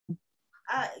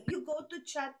you go to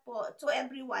chat po to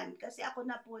everyone kasi ako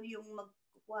na po yung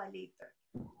magkukuha later.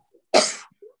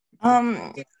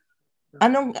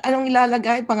 Anong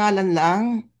ilalagay? Pangalan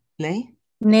lang, Lay?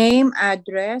 Name,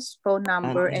 address, phone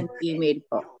number, and email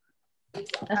po.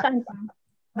 Nasaan pa?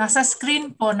 Nasa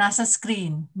screen po, nasa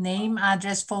screen. Name,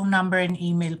 address, phone number, and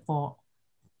email po.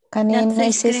 Kanino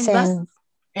isi-send?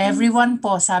 Everyone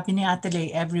po, sabi ni Ate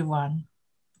Lay, everyone.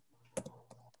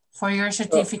 For your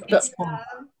certificates po.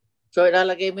 So,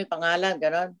 ilalagay mo yung pangalan,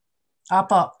 gano'n?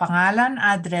 Opo, pangalan,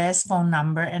 address, phone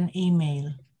number, and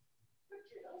email.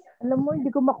 Alam mo,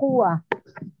 hindi ko makuha.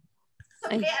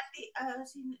 So, kaya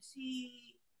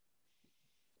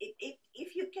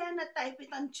if you cannot type it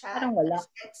on chat, parang wala.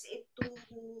 text it to...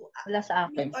 wala sa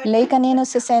akin. Lay, kanino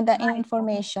sisend ang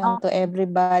information to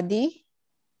everybody?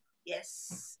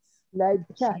 Yes. Live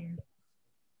chat.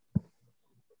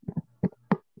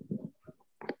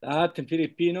 Lahat ng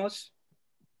Filipinos?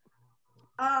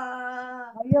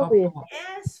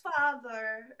 Yes,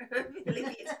 Father.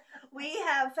 We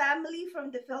have family from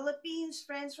the Philippines,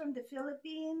 friends from the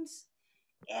Philippines.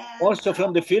 And, Also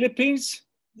from the Philippines?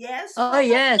 Yes. Oh,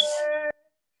 yes.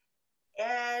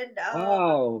 And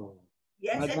wow.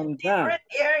 yes, maganda. in different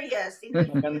areas.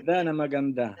 Maganda na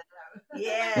maganda.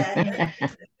 Yeah.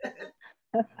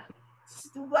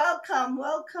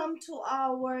 Welcome to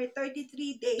our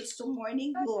 33 days to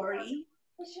morning glory.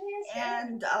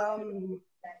 And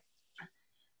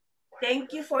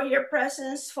thank you for your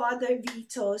presence, Father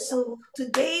Vito. So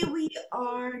today we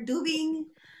are doing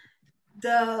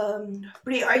the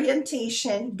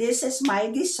pre-orientation. This is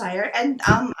my desire, and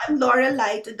I'm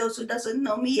Lorelai. To those who doesn't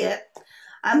know me yet,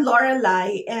 I'm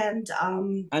Lorelai, and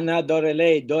Anna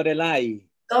Dorelai.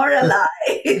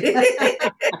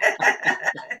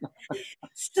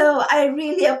 So I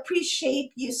really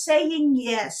appreciate you saying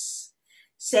yes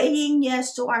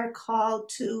to our call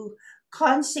to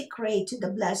consecrate to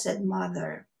the Blessed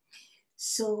Mother.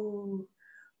 So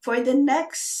for the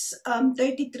next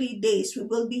 33 days, we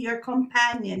will be your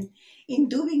companion in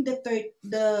doing the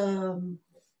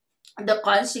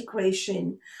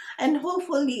consecration. And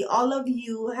hopefully all of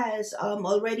you has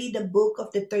already the book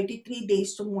of the 33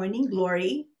 days to morning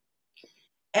glory.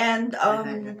 And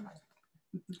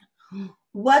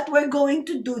what we're going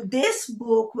to do, this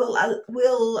book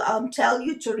will tell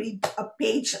you to read a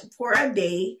page for a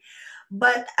day,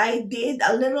 but I did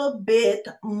a little bit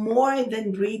more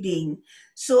than reading.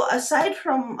 So aside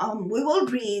from, we will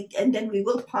read and then we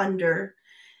will ponder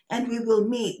and we will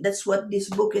meet. That's what this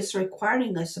book is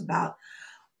requiring us about.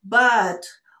 But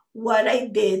what I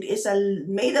did is I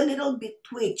made a little bit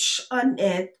twitch on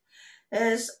it,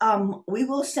 as we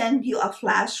will send you a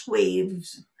flash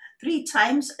waves 3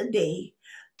 times a day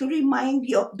to remind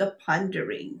you of the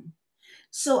pondering.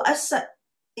 So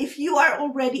if you are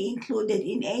already included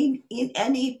in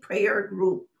any prayer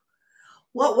group,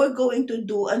 what we're going to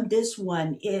do on this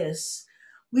one is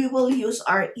we will use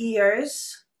our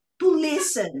ears to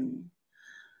listen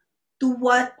to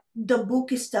what the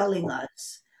book is telling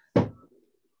us.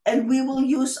 And we will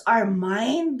use our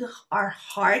mind, our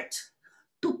heart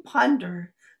to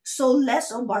ponder, so less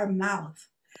of our mouth.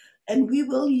 And we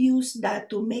will use that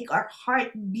to make our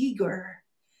heart bigger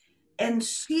and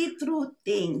see through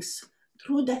things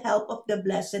through the help of the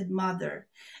Blessed Mother.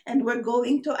 And we're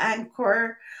going to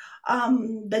anchor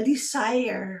the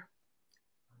desire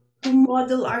to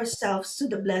model ourselves to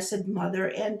the Blessed Mother.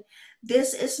 And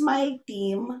this is my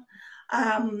team.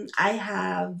 I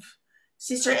have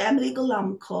Sister Emily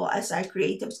Galamco as our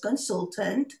creative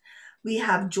consultant. We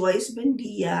have Joyce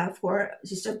Bendia for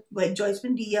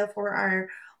our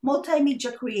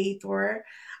multimedia creator.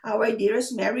 Our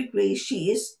dearest Mary Grace, she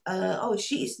is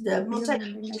the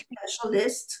multimedia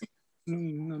specialist.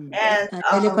 And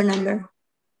telephone number.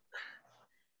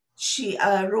 She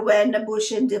Rowena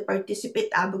Bushin, the participant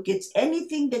advocates.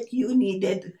 Anything that you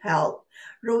needed help,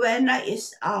 Rowena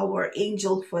is our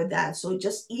angel for that. So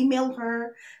just email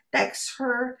her, text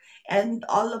her, and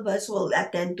all of us will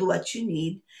attend to what you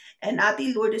need. And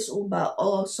Ate Lourdes Uba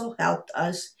also helped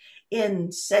us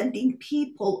in sending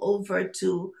people over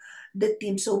to the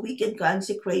team so we can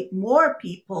consecrate more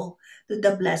people to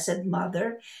the Blessed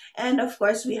Mother. And of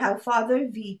course, we have Father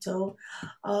Vito,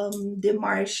 the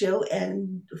MARZIO,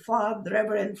 and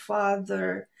Reverend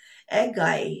Father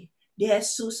Egay de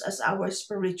Jesus as our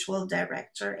spiritual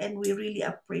director, and we really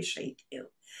appreciate you.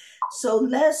 So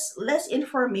less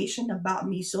information about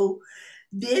me. So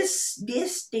this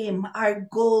team, our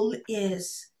goal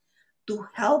is to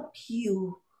help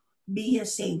you be a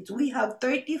saint. We have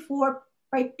 34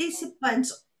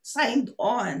 participants signed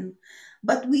on.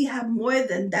 But we have more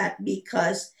than that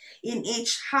because in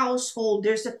each household,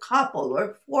 there's a couple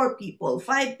or 4 people,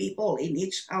 5 people in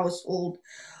each household.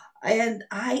 And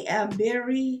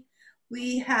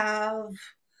we have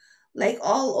like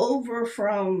all over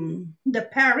from the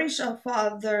parish of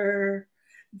Father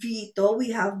Vito.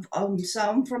 We have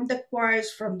some from the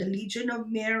choirs, from the Legion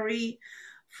of Mary,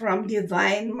 from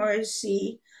Divine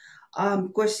Mercy,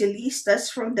 Corsilistas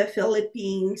from the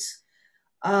Philippines,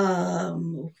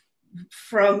 um,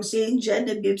 from St.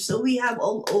 Genevieve. So we have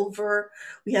all over.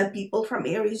 We have people from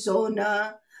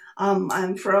Arizona.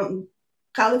 I'm from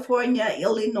California,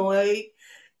 Illinois,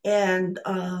 and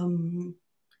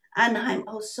Anaheim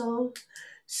also.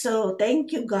 So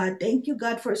thank you, God. Thank you,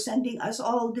 God, for sending us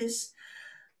all these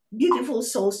beautiful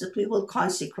souls that we will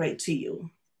consecrate to you.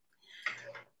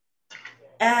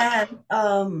 And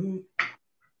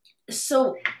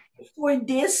so for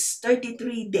this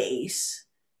 33 days,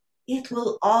 it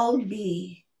will all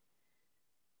be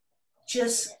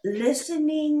just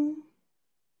listening,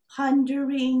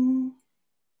 pondering,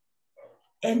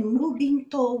 and moving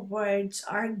towards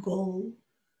our goal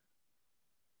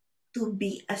to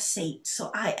be a saint.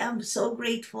 So I am so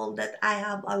grateful that I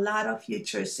have a lot of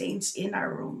future saints in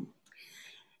our room.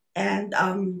 And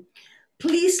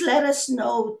please let us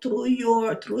know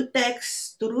through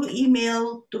text, through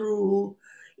email, through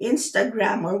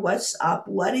Instagram or WhatsApp,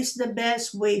 what is the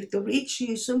best way to reach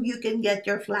you so you can get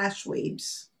your flash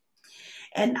waves.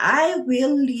 And I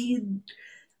will leave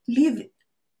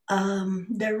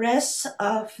the rest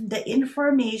of the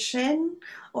information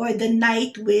or the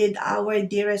night with our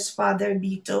dearest Father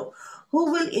Vito,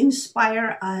 who will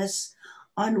inspire us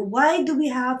on why do we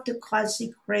have to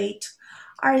consecrate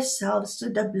ourselves to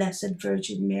the Blessed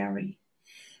Virgin Mary.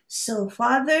 So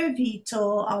Father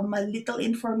Vito, a little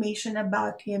information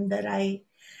about him that I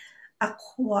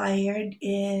acquired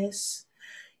is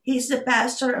he's the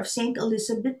pastor of St.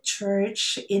 Elizabeth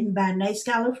Church in Van Nuys,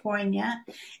 California.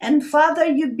 And Father,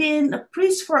 you've been a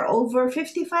priest for over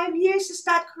 55 years, is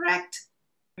that correct?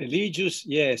 Religious,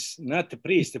 yes, not the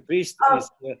priest. The priest Oh, is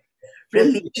 46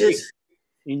 religious.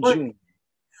 in Or- June.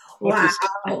 Wow. 46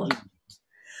 in June.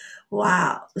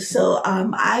 Wow. So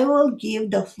I will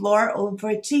give the floor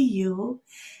over to you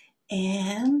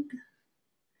and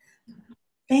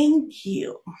thank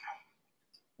you.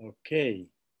 Okay.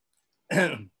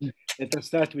 Let us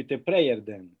start with a prayer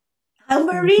then.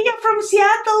 Maria from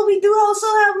Seattle. We do also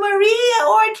have Maria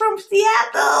Ord from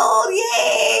Seattle.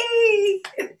 Yay!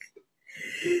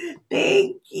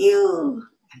 Thank you.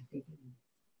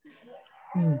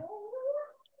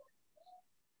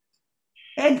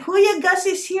 And Huya Gus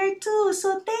is here too.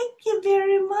 So thank you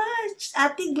very much,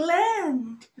 Ate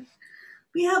Glenn.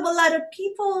 We have a lot of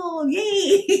people.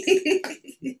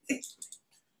 Yay!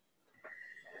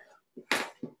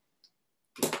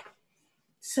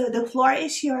 So the floor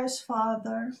is yours,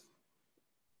 Father.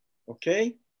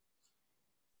 Okay?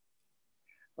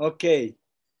 Okay.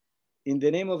 In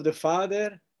the name of the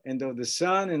Father, and of the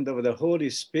Son, and of the Holy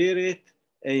Spirit,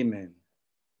 amen.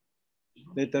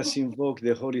 Let us invoke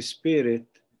the Holy Spirit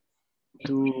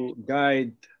to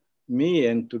guide me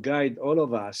and to guide all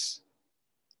of us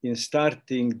in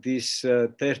starting these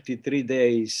 33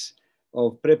 days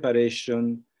of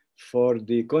preparation for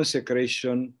the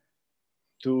consecration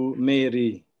to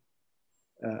Mary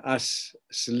as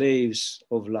slaves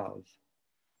of love.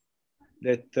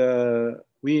 That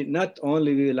we not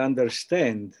only will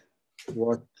understand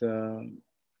what,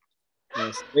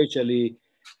 especially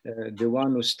the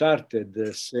one who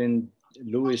started, Saint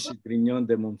Louis Grignon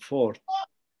de Montfort,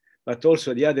 but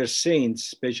also the other saints,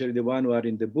 especially the one who are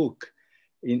in the book.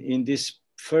 In this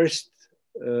first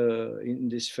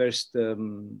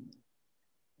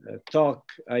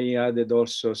talk, I added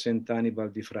also Saint Annibal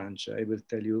di Francia. I will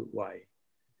tell you why.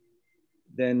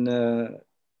 Then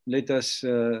let us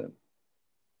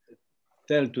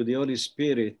tell to the Holy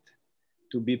Spirit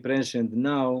to be present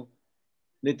now.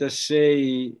 Let us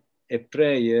say a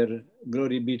prayer.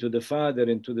 Glory be to the Father,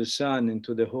 and to the Son, and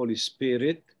to the Holy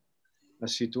Spirit,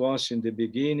 as it was in the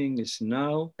beginning, is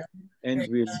now, and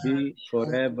will be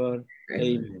forever.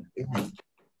 Amen.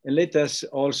 And let us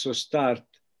also start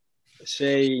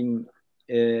saying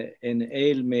an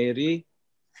Hail Mary,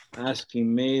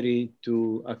 asking Mary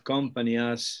to accompany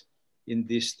us in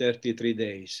these 33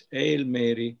 days. Hail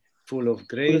Mary, full of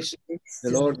grace,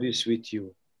 the Lord is with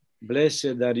you.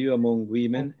 Blessed are you among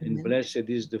women, and blessed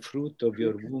is the fruit of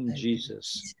your womb,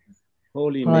 Jesus.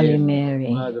 Holy Mary,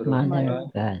 Mother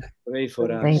of God, pray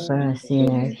for us. Pray for us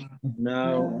sinners,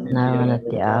 Now now and at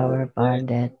the hour of our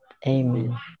death.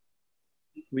 Amen.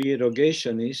 We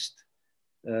rogationists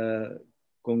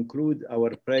conclude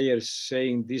our prayers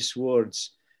saying these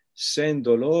words: send,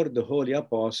 O Lord, the holy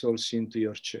apostles into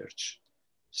your church.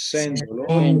 Send, O Lord,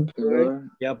 Thank you, Lord.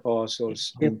 the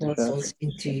apostles The into apostles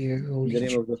into your in the holy name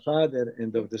church. of the Father,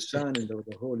 and of the Son, and of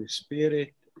the Holy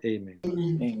Spirit. Amen.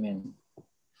 Amen.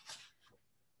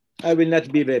 I will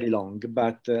not be very long,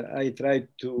 but I tried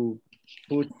to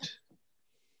put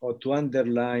or to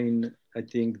underline, I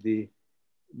think, the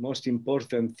most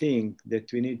important thing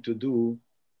that we need to do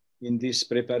in this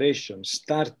preparation,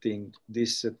 starting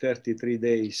this 33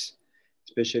 days,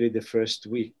 especially the first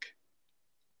week.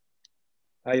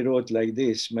 I wrote like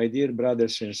this: my dear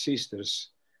brothers and sisters,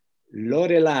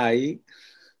 Lorelai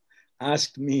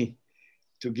asked me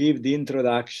to give the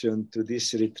introduction to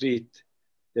this retreat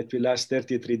that will last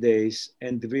 33 days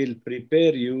and will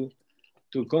prepare you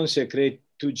to consecrate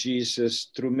to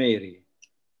Jesus through Mary,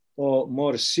 or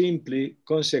more simply,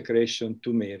 consecration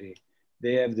to Mary.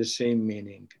 They have the same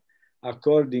meaning,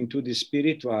 according to the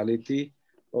spirituality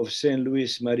of Saint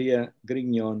Louis Maria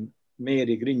Grignon,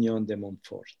 Mary Grignon de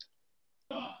Montfort.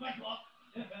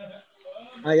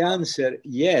 I answer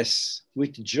yes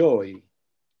with joy,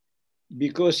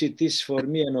 because it is for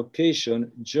me an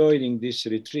occasion joining this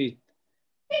retreat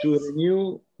to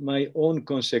renew my own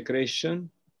consecration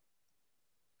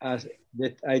as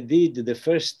that I did the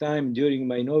first time during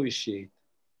my novitiate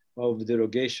of the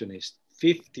Rogationist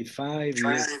 55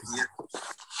 years ago.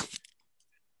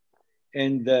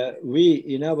 And we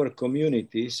in our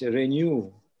communities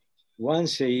renew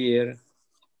once a year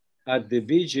at the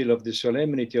vigil of the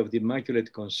Solemnity of the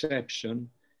Immaculate Conception,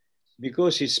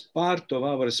 because it's part of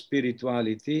our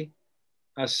spirituality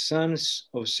as sons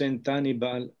of Saint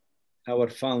Hannibal, our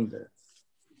founder.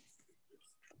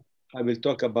 I will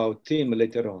talk about him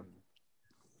later on.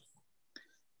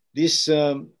 This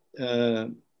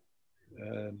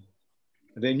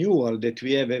renewal that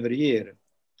we have every year,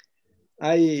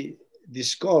 I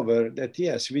discovered that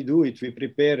yes, we do it, we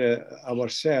prepare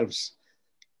ourselves.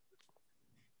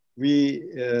 We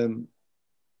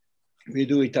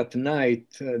do it at night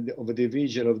of the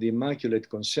vigil of the Immaculate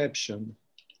Conception.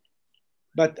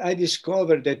 But I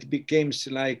discovered that it became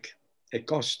like a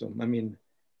custom. I mean,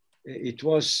 it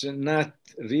was not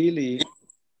really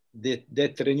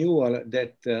that renewal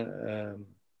that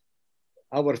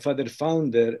our father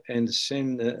founder and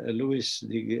Saint Louis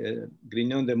de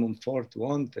Grignon de Montfort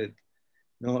wanted,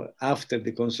 after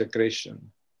the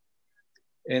consecration.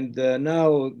 And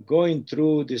now going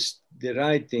through the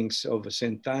writings of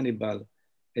Saint Hannibal,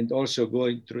 and also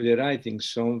going through the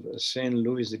writings of Saint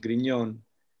Louis de Grignon,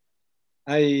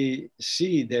 I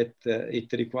see that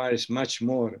it requires much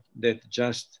more than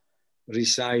just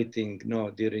reciting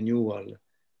the renewal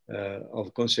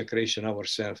of consecration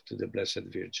ourselves to the Blessed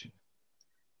Virgin.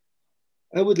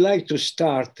 I would like to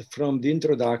start from the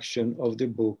introduction of the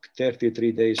book,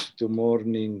 33 Days to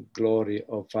Morning Glory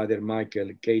of Father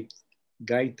Michael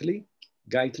Gately.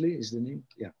 Gately is the name?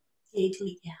 Yeah.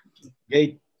 Gately,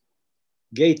 yeah.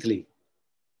 Gately.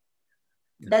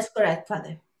 That's correct,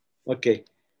 Father. Okay.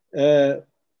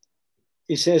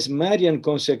 It says Marian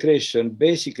consecration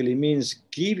basically means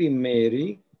giving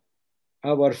Mary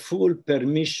our full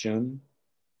permission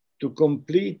to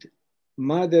complete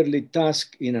motherly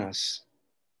task in us,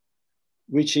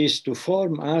 which is to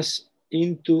form us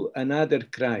into another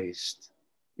Christ.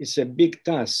 It's a big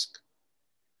task.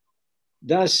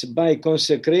 Thus, by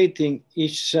consecrating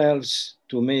each self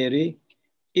to Mary,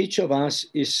 each of us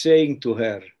is saying to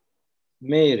her,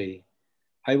 Mary,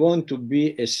 I want to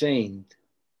be a saint,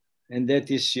 and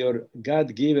that is your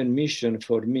God-given mission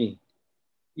for me,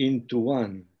 into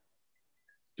one,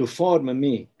 to form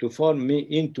me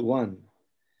into one.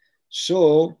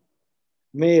 So,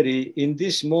 Mary, in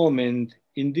this moment,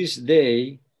 in this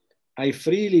day, I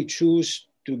freely choose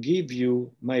to give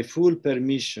you my full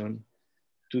permission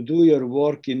to do your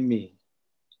work in me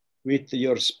with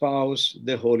your spouse,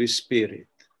 the Holy Spirit.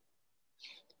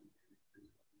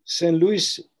 Saint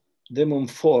Louis de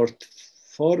Montfort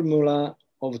formula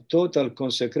of total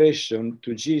consecration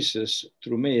to Jesus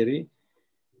through Mary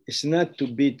is not to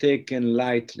be taken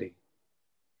lightly.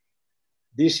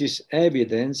 This is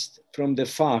evidenced from the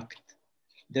fact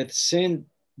that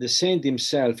the saint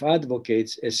himself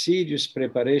advocates a serious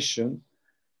preparation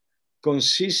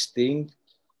consisting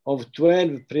of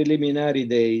 12 preliminary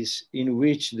days in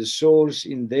which the soul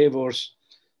endeavors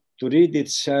to rid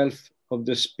itself of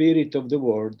the spirit of the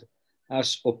world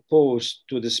as opposed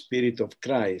to the spirit of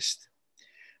Christ.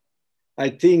 I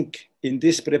think in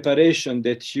this preparation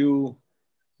that you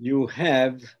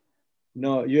have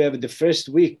the first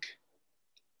week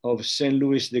of Saint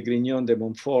Louis de Grignon de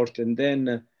Montfort, and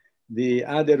then the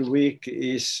other week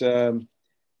is the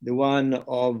one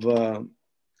of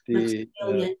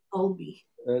Maximilian Kolbe.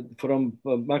 From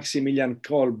Maximilian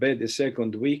Kolbe, the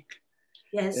second week.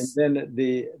 Yes. And then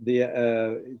it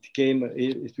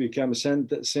became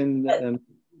Saint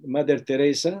Mother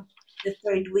Teresa. The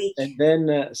third week. And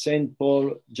then Saint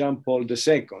John Paul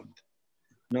II.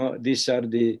 No, these are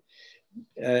the,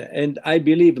 and I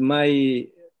believe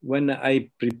when I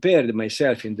prepared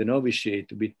myself in the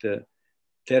novitiate with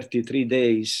 33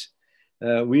 days,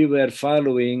 we were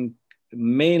following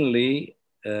mainly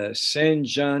Saint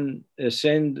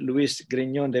Louis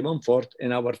Grignon de Montfort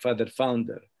and our Father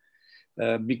Founder,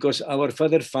 because our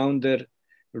Father Founder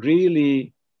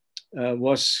really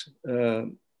was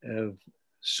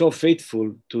so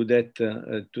faithful to that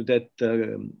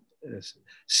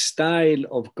style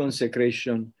of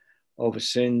consecration of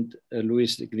Saint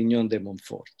Louis Grignon de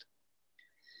Montfort.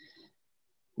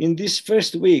 In this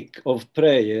first week of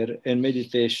prayer and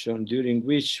meditation, during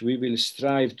which we will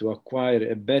strive to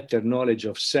acquire a better knowledge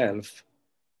of self,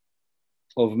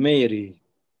 of Mary,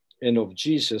 and of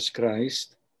Jesus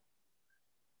Christ,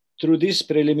 through this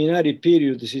preliminary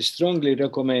period, it is strongly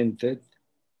recommended.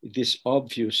 It is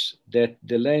obvious that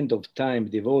the length of time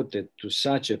devoted to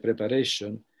such a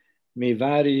preparation may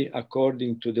vary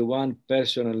according to the one's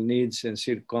personal needs and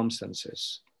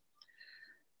circumstances.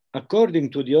 According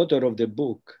to the author of the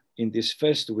book, in this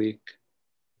first week,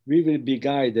 we will be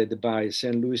guided by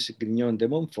Saint Louis Grignon de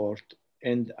Montfort,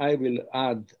 and I will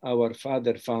add our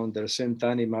Father Founder, Saint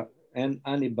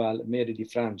Annibal Mary di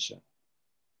Francia.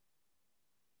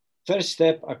 First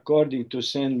step, according to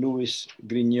Saint Louis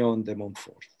Grignon de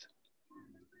Montfort.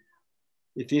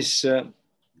 It is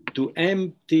to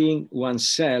emptying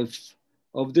oneself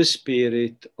of the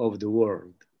spirit of the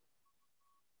world.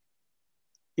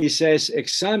 He says,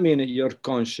 examine your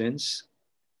conscience,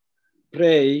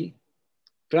 pray,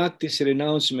 practice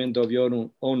renouncement of your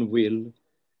own will,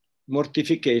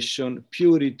 mortification,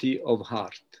 purity of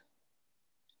heart.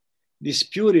 This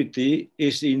purity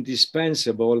is the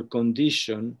indispensable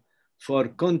condition for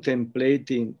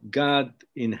contemplating God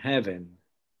in heaven,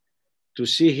 to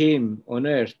see him on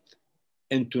earth,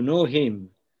 and to know him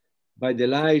by the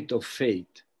light of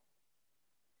faith.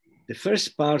 The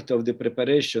first part of the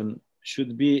preparation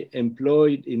should be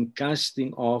employed in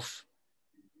casting off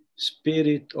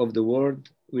spirit of the world,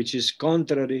 which is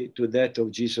contrary to that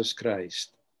of Jesus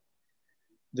Christ.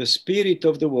 The spirit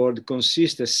of the world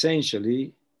consists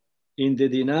essentially in the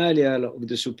denial of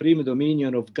the supreme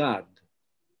dominion of God,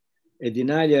 a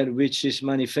denial which is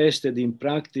manifested in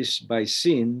practice by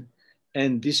sin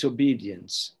and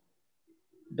disobedience.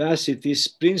 Thus, it is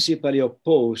principally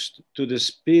opposed to the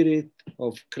spirit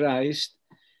of Christ,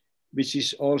 which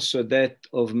is also that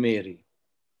of Mary.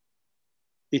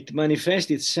 It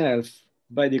manifests itself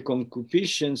by the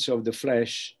concupiscence of the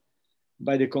flesh,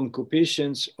 by the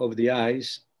concupiscence of the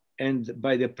eyes, and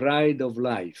by the pride of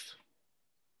life,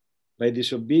 by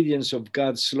disobedience of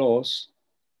God's laws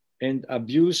and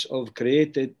abuse of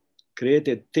created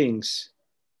things.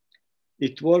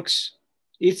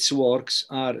 Its works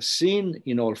are sin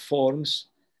in all forms,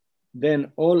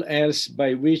 then all else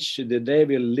by which the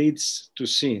devil leads to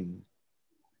sin.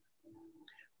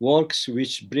 Works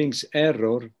which brings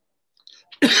error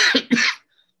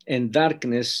and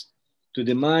darkness to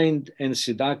the mind and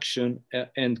seduction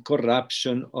and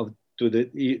corruption to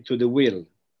the will.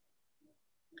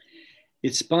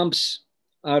 Its pumps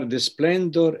are the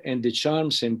splendor and the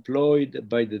charms employed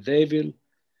by the devil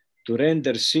to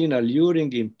render sin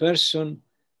alluring in person,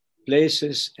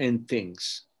 places, and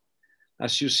things.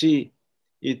 As you see,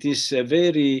 it is a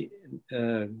very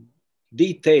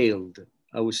detailed,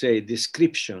 I would say,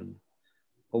 description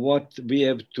of what we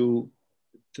have to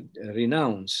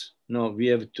renounce. No, we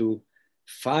have to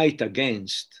fight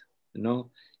against,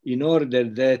 in order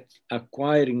that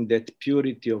acquiring that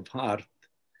purity of heart,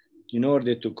 in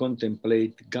order to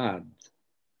contemplate God.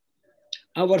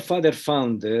 Our Father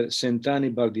Founder, Saint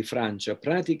Annibal di Francia,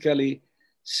 practically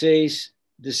says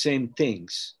the same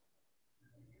things.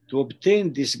 To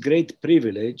obtain this great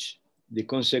privilege, the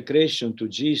consecration to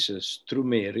Jesus through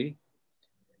Mary,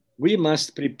 we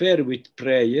must prepare with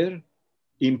prayer,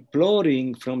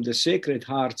 imploring from the sacred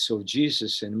hearts of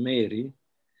Jesus and Mary,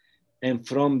 and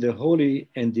from the Holy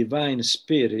and Divine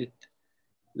Spirit,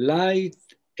 light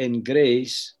and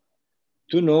grace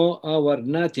to know our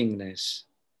nothingness,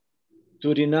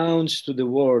 to renounce to the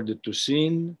world, to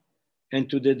sin, and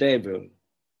to the devil,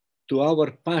 to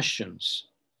our passions,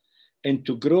 and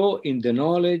to grow in the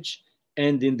knowledge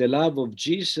and in the love of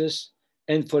Jesus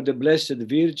and for the Blessed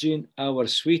Virgin, our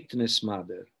sweetness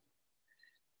mother.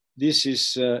 This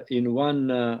is in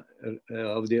one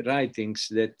of the writings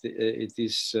that it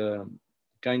is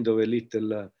kind of a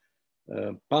little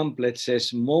pamphlet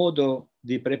says modo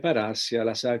di prepararsi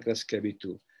alla sacra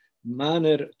schiavitù,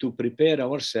 manner to prepare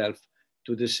ourselves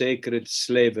to the sacred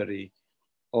slavery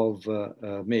of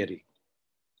Mary.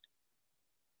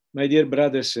 My dear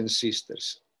brothers and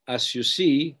sisters, as you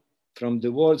see from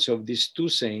the words of these two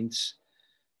saints,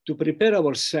 to prepare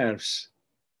ourselves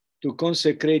to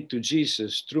consecrate to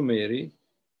Jesus through Mary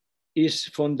is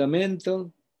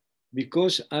fundamental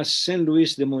because, as Saint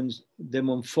Louis de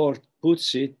Montfort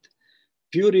puts it,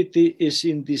 purity is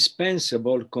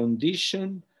indispensable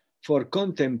condition for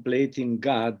contemplating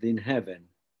God in heaven,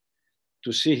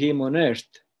 to see him on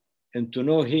earth, and to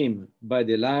know him by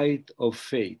the light of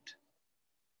faith.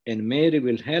 And Mary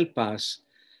will help us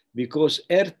because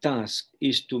her task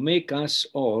is to make us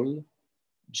all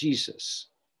Jesus.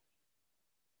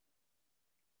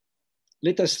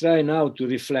 Let us try now to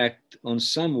reflect on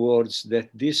some words that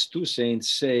these two saints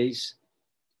say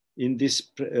in this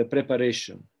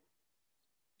preparation.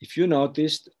 If you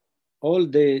noticed, all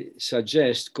they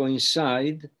suggest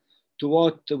coincide to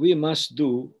what we must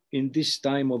do in this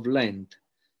time of Lent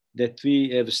that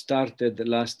we have started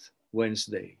last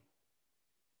Wednesday.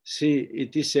 See,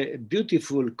 it is a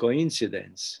beautiful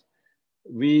coincidence.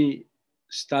 We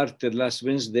started last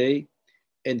Wednesday,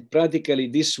 and practically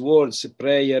these words,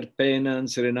 prayer,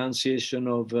 penance, renunciation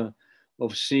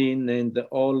of sin, and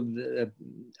all the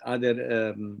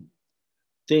other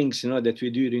things that we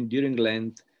do during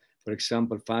Lent, for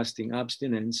example, fasting,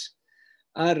 abstinence,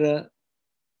 are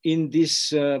in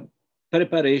this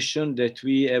preparation that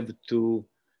we have to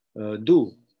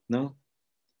do, no?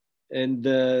 And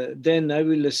then I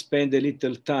will spend a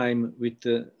little time with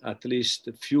at least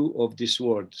a few of these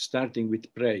words, starting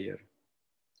with prayer.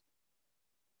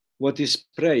 What is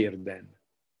prayer then?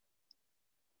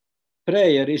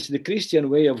 Prayer is the Christian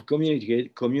way of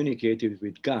communicating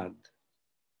with God.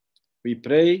 We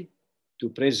pray to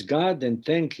praise God and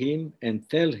thank him and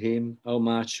tell him how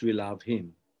much we love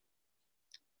him.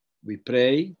 We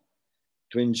pray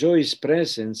to enjoy his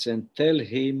presence and tell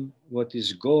him what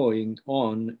is going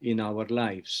on in our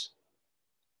lives.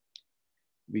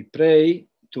 We pray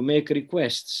to make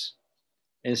requests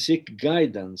and seek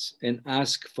guidance and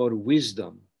ask for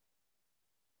wisdom.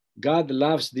 God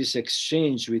loves this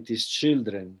exchange with his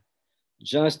children,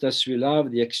 just as we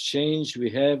love the exchange we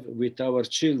have with our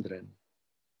children.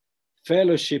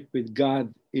 Fellowship with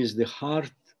God is the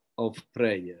heart of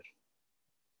prayer.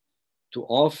 Too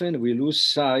often we lose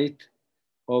sight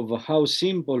of how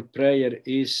simple prayer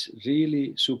is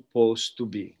really supposed to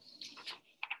be.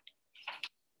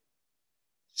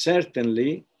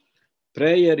 Certainly,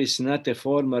 prayer is not a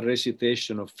formal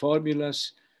recitation of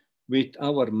formulas with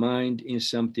our mind in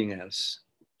something else.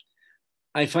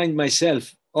 I find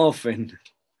myself often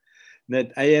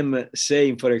that I am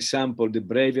saying, for example, the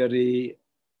breviary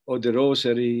or the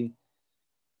rosary,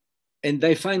 and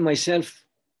I find myself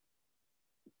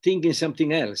thinking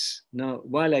something else. Now,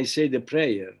 while I say the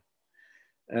prayer,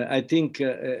 I think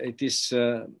it is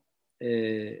a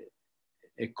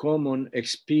common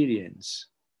experience.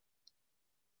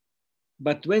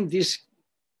 But when this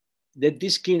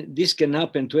can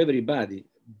happen to everybody,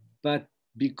 but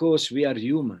because we are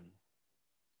human.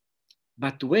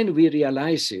 But when we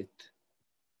realize it,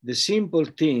 the simple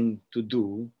thing to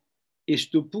do is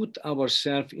to put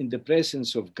ourselves in the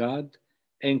presence of God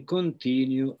and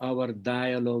continue our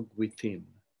dialogue with him.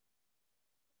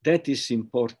 That is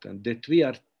important, that we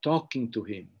are talking to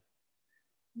him,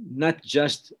 not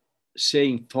just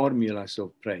saying formulas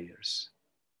of prayers.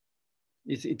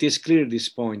 It is clear this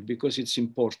point because it's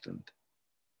important.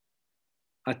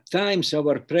 At times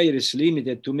our prayer is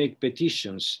limited to make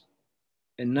petitions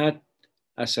and not,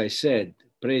 as I said,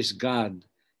 praise God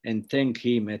and thank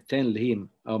him and tell him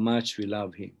how much we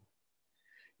love him.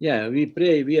 Yeah, we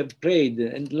pray, we have prayed,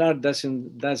 and Lord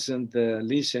doesn't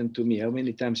listen to me. How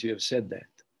many times you have said that?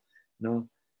 No,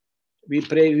 we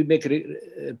pray, we make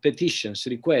petitions,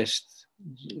 requests.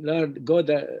 Lord God,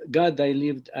 I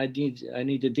need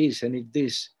this, I need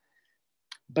this.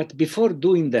 But before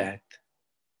doing that,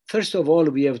 first of all,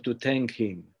 we have to thank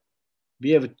him.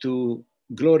 We have to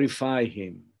glorify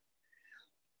him.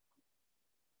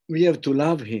 We have to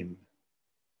love him.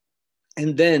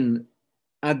 And then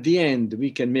at the end,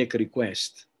 we can make a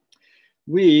request.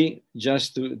 We,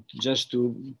 just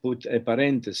to put a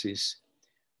parenthesis,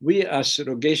 we as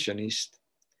rogationists,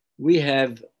 we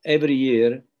have every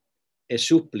year a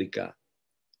supplica.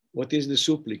 What is the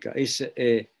supplica? It's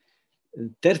a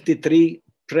 33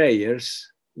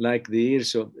 prayers, like the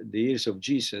years of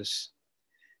Jesus,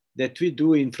 that we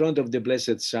do in front of the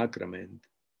Blessed Sacrament.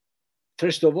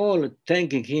 First of all,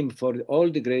 thanking him for all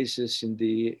the graces in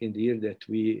the year that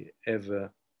we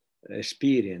have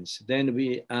experience. Then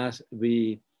we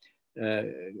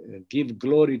give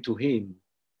glory to him.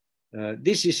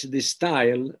 This is the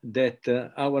style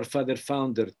that our father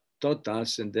founder taught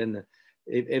us, and then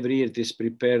every year it is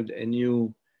prepared a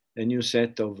new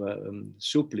set of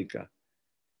supplica.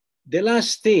 The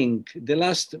last thing, the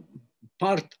last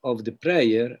part of the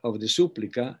prayer of the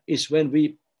supplica is when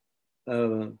we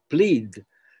plead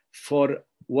for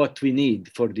what we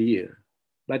need for the year.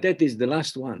 But that is the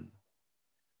last one.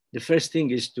 The first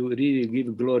thing is to really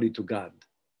give glory to God.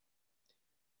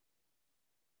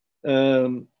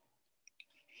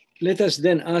 Let us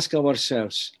then ask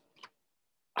ourselves,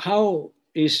 how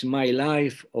is my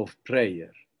life of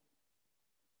prayer?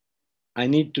 I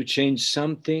need to change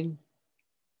something.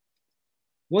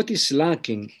 What is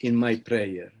lacking in my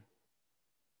prayer?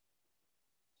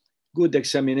 Good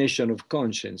examination of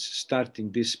conscience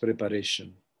starting this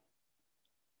preparation.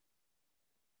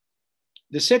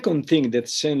 The second thing that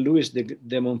St. Louis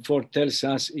de Montfort tells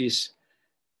us is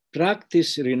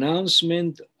practice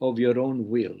renouncement of your own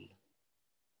will.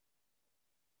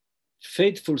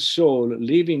 Faithful soul,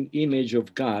 living image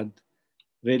of God,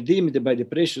 redeemed by the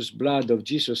precious blood of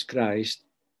Jesus Christ,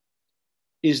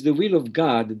 is the will of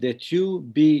God that you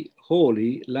be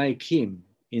holy like him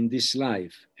in this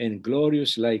life and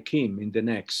glorious like him in the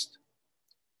next.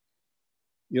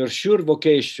 Your sure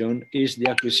vocation is the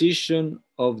acquisition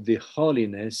of the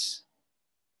holiness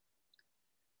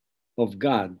of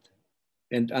God.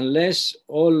 And unless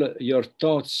all your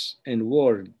thoughts and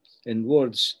words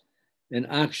and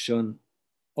action,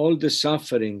 all the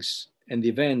sufferings and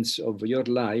events of your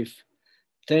life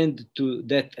tend to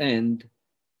that end,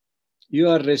 you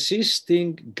are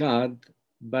resisting God,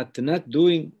 but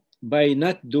by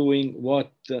not doing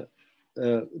what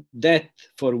that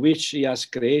for which he has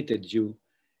created you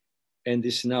and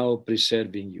is now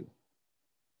preserving you.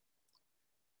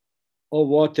 Oh,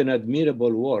 what an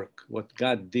admirable work, what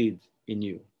God did in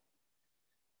you.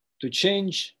 To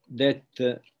change that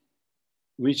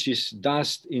which is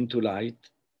dust into light,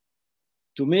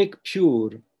 to make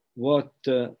pure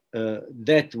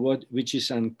which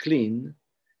is unclean,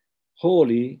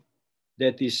 holy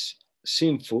that is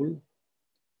sinful,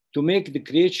 to make the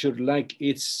creature like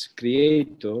its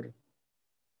creator,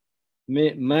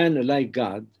 man like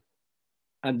God,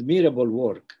 admirable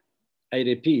work, I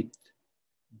repeat,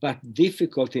 but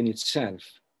difficult in itself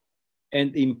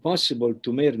and impossible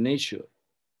to mere nature.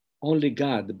 Only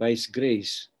God, by his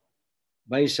grace,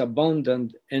 by his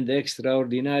abundant and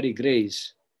extraordinary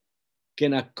grace,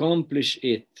 can accomplish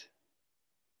it.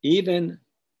 Even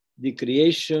the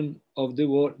creation of the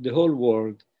whole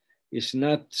world is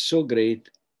not so great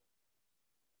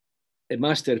a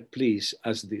masterpiece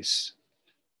as this.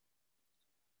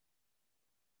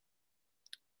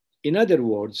 In other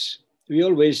words, be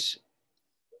always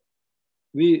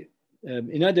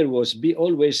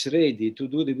ready to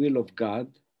do the will of God,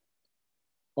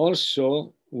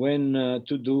 also when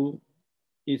to do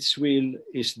its will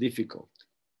is difficult.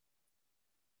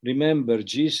 Remember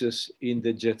Jesus in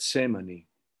the Gethsemane,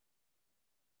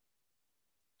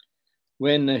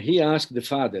 when he asked the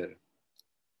Father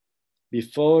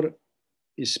before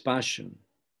his passion,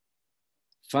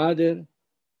 Father,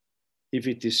 if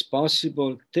it is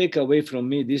possible, take away from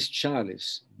me this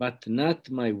chalice, but not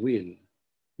my will,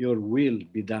 your will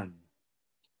be done.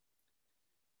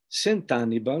 Saint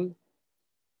Hannibal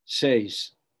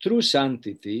says, true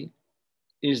sanctity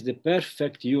is the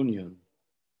perfect union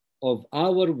of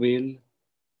our will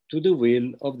to the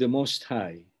will of the Most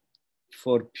High,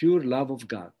 for pure love of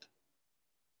God.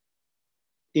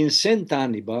 In Saint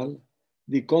Hannibal,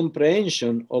 the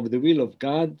comprehension of the will of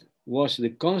God was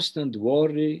the constant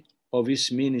worry of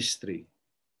his ministry.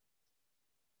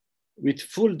 With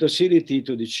full docility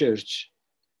to the Church,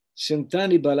 Saint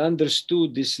Hannibal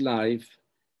understood this life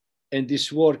and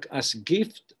this work as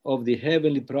gift of the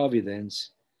heavenly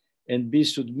providence, and he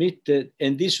submitted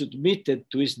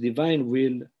to his divine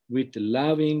will with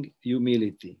loving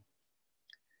humility.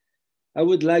 I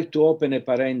would like to open a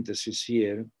parenthesis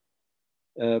here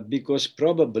because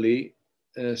probably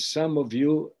some of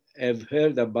you have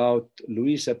heard about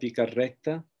Luisa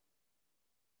Picarretta.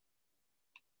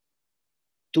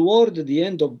 Toward the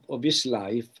end of his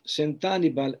life, Saint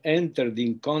Hannibal entered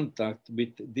in contact with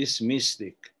this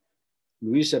mystic,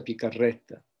 Luisa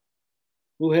Picarretta,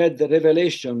 who had the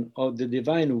revelation of the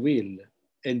divine will,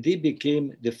 and he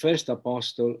became the first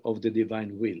apostle of the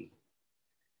divine will.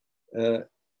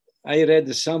 I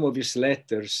read some of his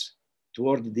letters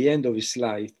toward the end of his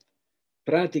life.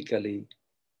 Practically,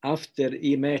 after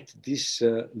he met this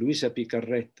Luisa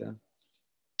Picarretta,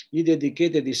 he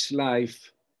dedicated his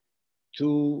life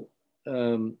to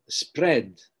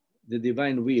spread the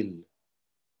divine will,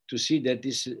 to see that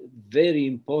is very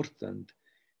important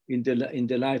in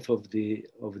the life of the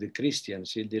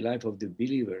Christians, in the life of the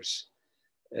believers.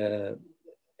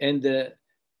 And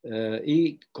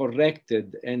he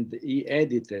corrected and he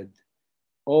edited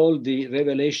all the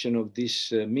revelation of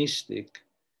this mystic,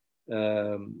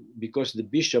 because the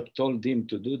bishop told him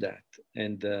to do that.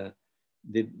 And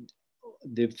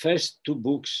the first two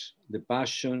books, The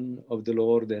Passion of the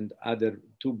Lord and other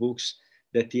two books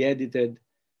that he edited,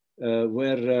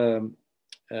 were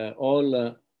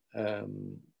all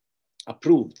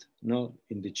approved, no,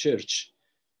 in the church.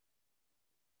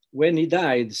 When he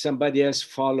died, somebody else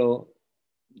followed,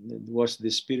 was the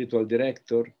spiritual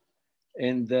director,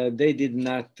 and they did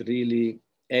not really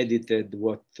edited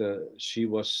what she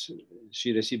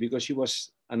received, because she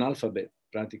was analphabet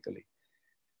practically.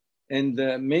 And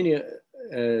many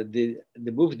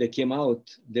the books that came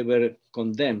out, they were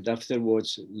condemned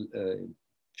afterwards.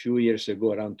 Few years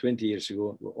ago, around 20 years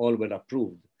ago, all were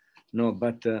approved. No,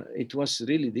 but it was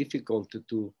really difficult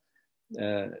to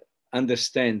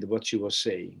understand what she was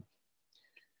saying.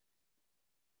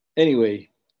 Anyway,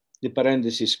 the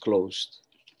parenthesis closed.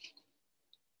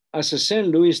 As Saint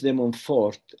Louis de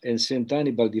Montfort and Saint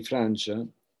Hannibal di Francia,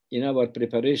 in our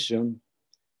preparation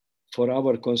for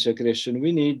our consecration,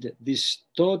 we need this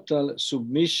total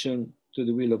submission to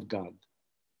the will of God.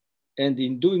 And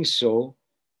in doing so,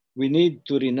 we need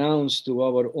to renounce to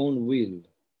our own will.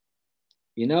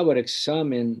 In our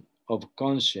examen of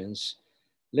conscience,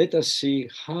 let us see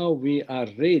how we are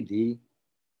ready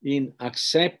in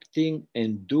accepting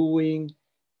and doing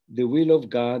the will of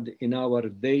God in our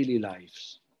daily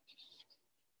lives.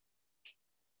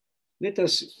 Let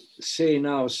us say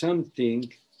now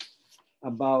something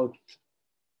about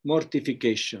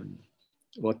mortification,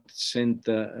 what Saint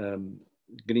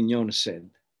Grignon said.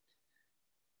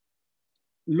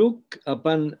 Look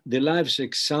upon the lives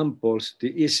examples,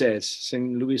 he says,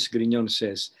 Saint Louis Grignon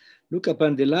says, look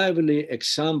upon the lively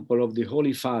example of the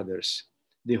Holy Fathers.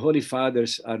 The Holy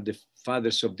Fathers are the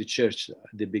fathers of the church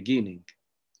at the beginning,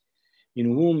 in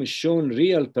whom shone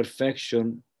real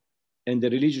perfection and the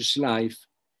religious life,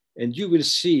 and you will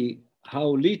see how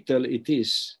little it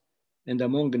is, and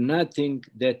among nothing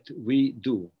that we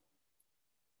do,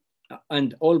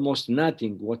 and almost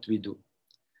nothing what we do.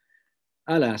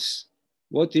 Alas,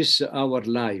 what is our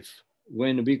life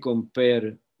when we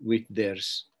compare with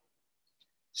theirs?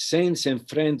 Saints and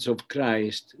friends of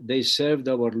Christ, they served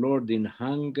our Lord in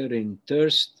hunger and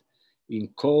thirst, in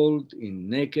cold, in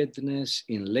nakedness,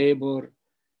 in labor,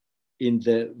 in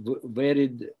the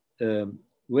varied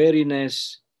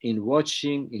weariness, in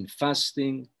watching, in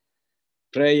fasting,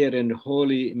 prayer and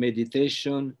holy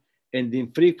meditation, and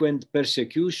in frequent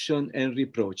persecution and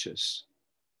reproaches.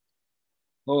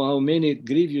 Oh, how many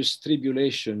grievous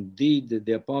tribulations did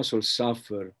the apostles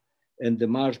suffer, and the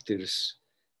martyrs,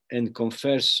 and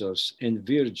confessors, and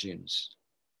virgins,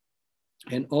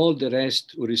 and all the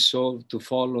rest who resolved to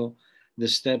follow the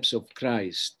steps of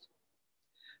Christ.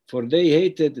 For they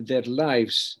hated their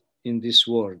lives in this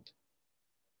world,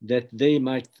 that they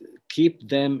might keep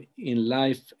them in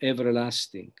life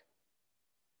everlasting.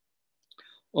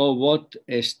 Oh, what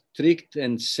a strict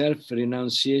and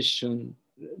self-renouncing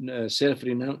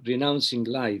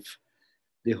life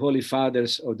the Holy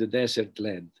Fathers of the desert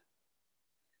led.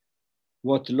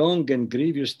 What long and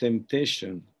grievous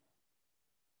temptation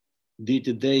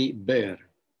did they bear?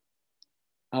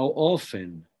 How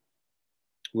often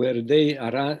were they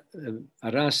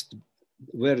harassed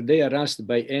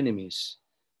by enemies?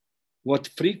 What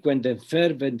frequent and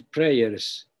fervent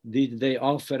prayers did they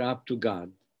offer up to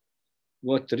God?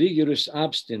 What rigorous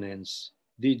abstinence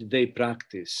did they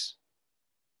practice?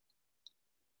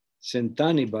 Saint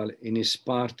Hannibal, in his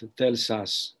part, tells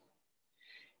us,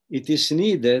 it is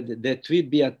needed that we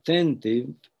be attentive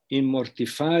in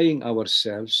mortifying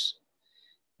ourselves,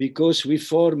 because we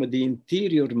form the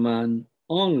interior man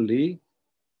only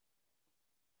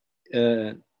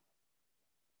in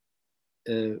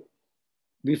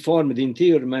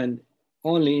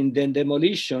the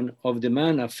demolition of the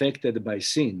man affected by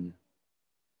sin.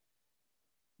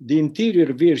 The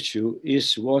interior virtue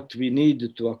is what we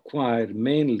need to acquire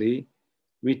mainly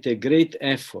with a great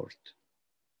effort.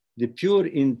 The pure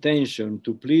intention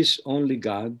to please only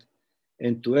God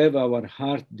and to have our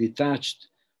heart detached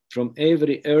from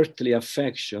every earthly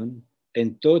affection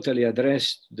and totally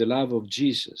addressed to the love of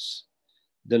Jesus.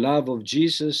 The love of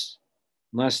Jesus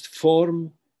must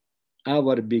form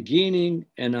our beginning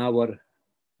and our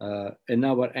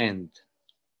end.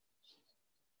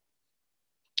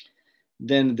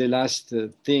 Then the last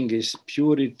thing is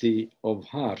purity of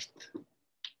heart.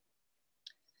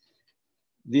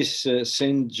 This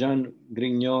Saint Jean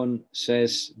Grignon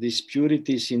says, this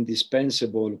purity is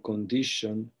indispensable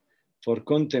condition for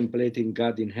contemplating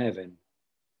God in heaven,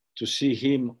 to see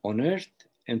him on earth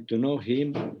and to know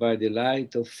him by the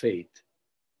light of faith.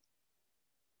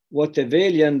 What a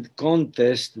valiant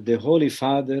contest the Holy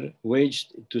Father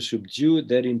waged to subdue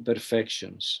their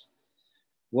imperfections.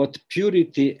 What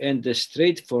purity and the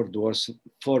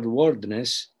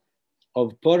straightforwardness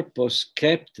of purpose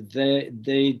kept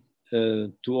they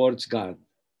towards God.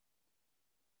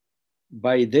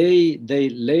 By day they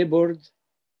labored,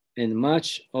 and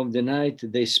much of the night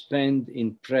they spent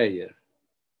in prayer.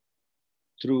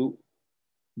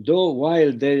 Though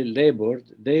while they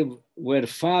labored, they were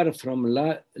far from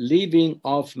leaving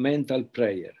off mental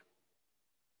prayer.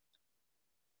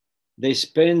 They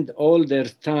spent all their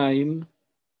time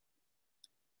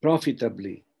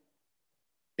profitably.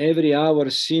 Every hour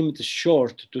seemed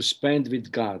short to spend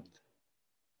with God,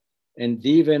 and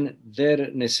even their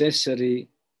necessary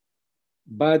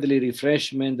bodily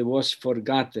refreshment was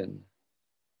forgotten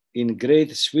in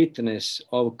great sweetness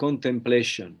of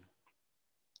contemplation.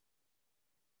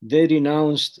 They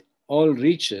renounced all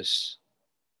riches,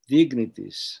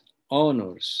 dignities,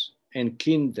 honors, and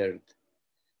kindred.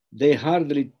 They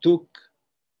hardly took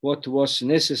what was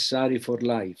necessary for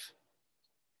life.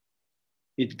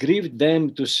 It grieved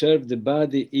them to serve the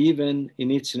body even in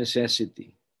its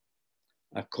necessity.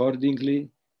 Accordingly,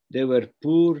 they were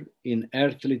poor in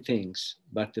earthly things,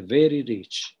 but very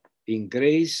rich in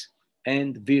grace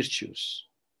and virtues.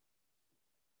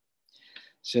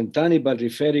 St. Hannibal,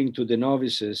 referring to the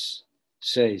novices,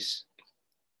 says,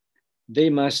 they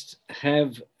must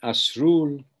have as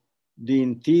rule the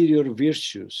interior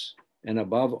virtues, and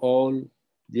above all,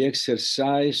 the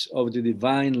exercise of the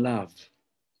divine love.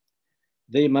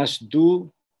 They must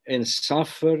do and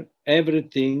suffer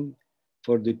everything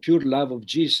for the pure love of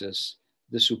Jesus,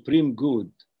 the supreme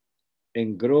good,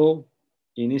 and grow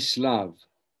in his love.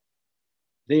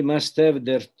 They must have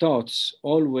their thoughts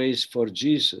always for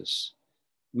Jesus,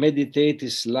 meditate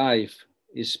his life,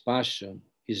 his passion,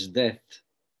 his death.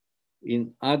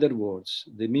 In other words,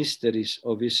 the mysteries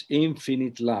of his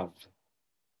infinite love.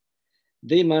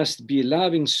 They must be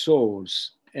loving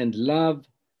souls, and love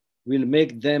will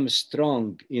make them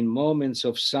strong in moments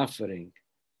of suffering,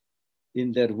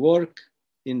 in their work,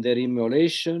 in their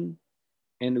immolation,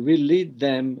 and will lead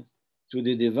them to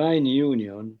the divine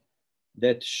union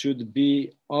that should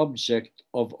be object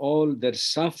of all their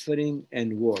suffering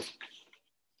and work.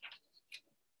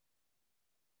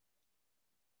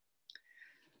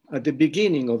 At the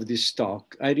beginning of this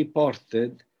talk, I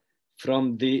reported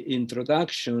from the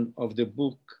introduction of the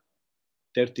book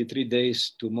 33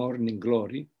 Days to Morning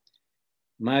Glory.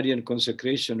 Marian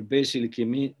consecration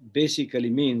basically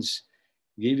means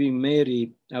giving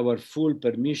Mary our full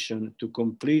permission to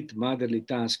complete motherly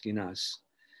task in us,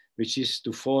 which is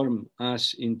to form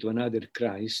us into another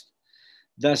Christ.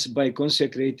 Thus, by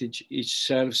consecrating each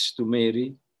selves to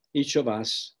Mary, each of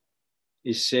us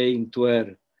is saying to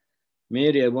her,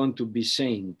 Mary, I want to be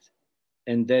saint,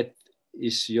 and that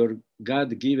is your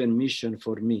God-given mission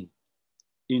for me,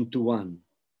 into one.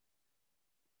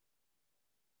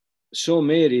 So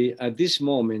Mary, at this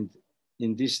moment,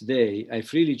 in this day, I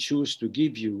freely choose to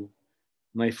give you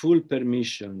my full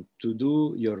permission to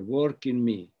do your work in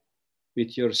me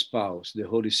with your spouse, the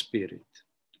Holy Spirit.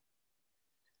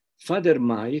 Father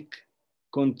Mike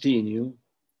continued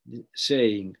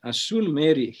saying, as soon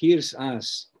Mary hears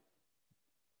us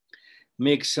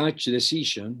make such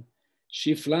decision,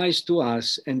 she flies to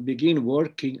us and begins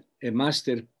working a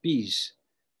masterpiece,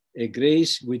 a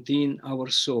grace within our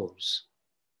souls.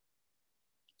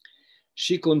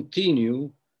 She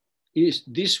continues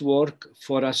this work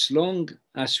for as long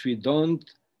as we don't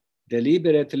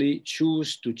deliberately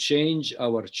choose to change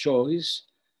our choice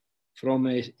from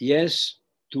a yes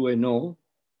to a no,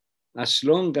 as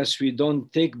long as we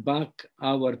don't take back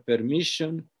our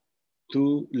permission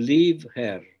to leave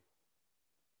her.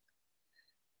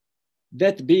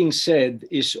 That being said,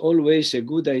 it's always a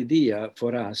good idea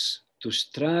for us to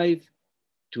strive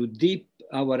to deep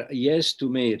our yes to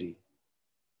Mary.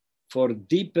 For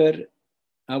deeper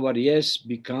our yes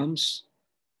becomes,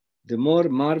 the more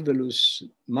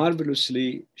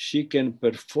marvelously she can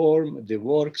perform the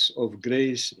works of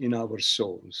grace in our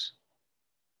souls.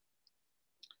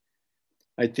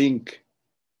 I think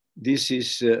this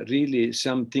is really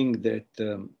something that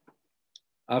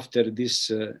after this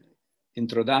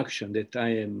introduction that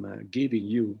I am giving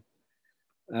you,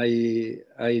 I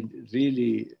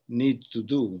really need to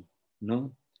do,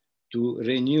 no? To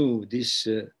renew this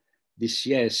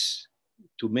yes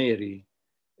to Mary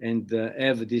and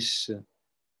have this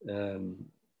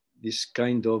this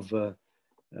kind of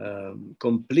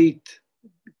complete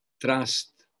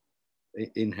trust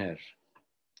in her.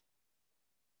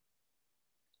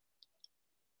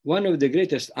 One of the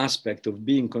greatest aspects of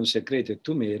being consecrated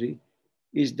to Mary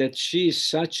is that she is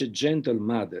such a gentle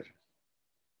mother.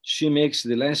 She makes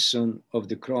the lesson of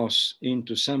the cross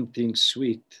into something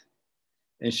sweet,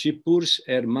 and she pours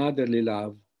her motherly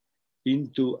love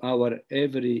into our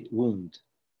every wound.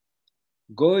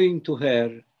 Going to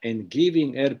her and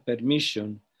giving her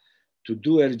permission to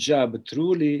do her job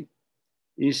truly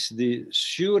is the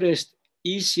surest,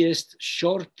 easiest,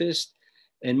 shortest,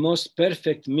 and most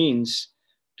perfect means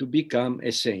to become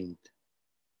a saint.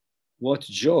 What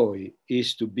joy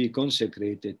is to be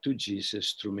consecrated to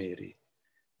Jesus through Mary.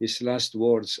 These last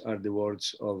words are the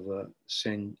words of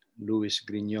Saint Louis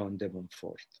Grignon de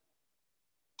Montfort.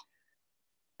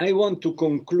 I want to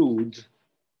conclude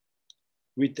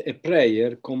with a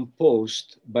prayer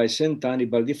composed by Saint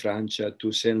Annibal di Francia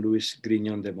to Saint Louis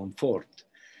Grignon de Montfort.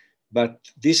 But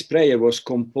this prayer was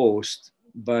composed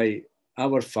by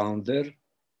our founder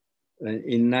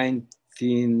in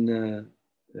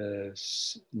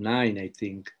 1909, I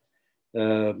think.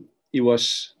 He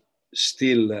was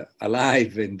still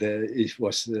alive and he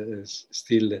was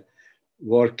still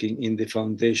working in the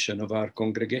foundation of our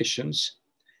congregations.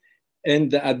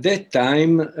 And at that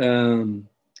time,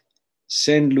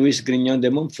 Saint Louis Grignon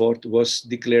de Montfort was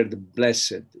declared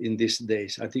blessed in these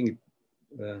days. I think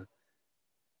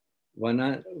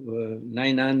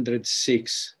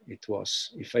 906 it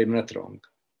was, if I'm not wrong.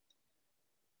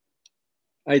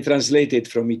 I translated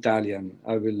from Italian.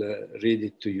 I will read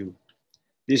it to you.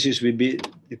 This will be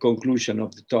the conclusion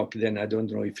of the talk. Then I don't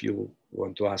know if you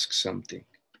want to ask something.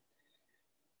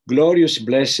 Glorious,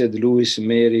 blessed Louis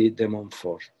Mary de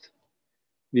Montfort,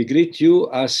 we greet you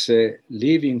as a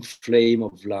living flame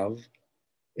of love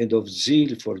and of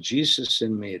zeal for Jesus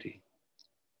and Mary.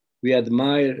 We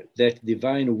admire that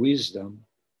divine wisdom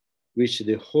which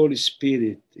the Holy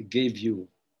Spirit gave you,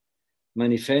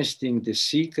 manifesting the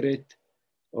secret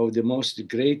of the most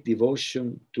great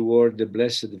devotion toward the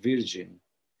Blessed Virgin.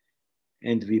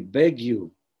 And we beg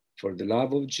you, for the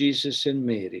love of Jesus and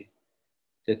Mary,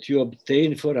 that you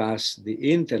obtain for us the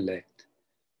intellect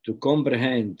to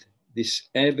comprehend this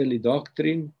heavenly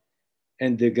doctrine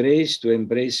and the grace to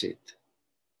embrace it.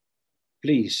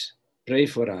 Please pray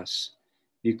for us,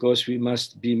 because we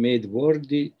must be made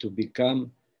worthy to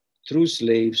become true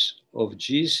slaves of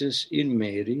Jesus in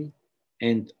Mary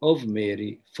and of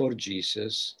Mary for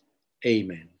Jesus.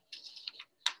 Amen.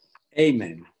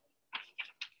 Amen.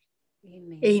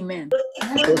 Amen.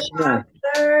 Father,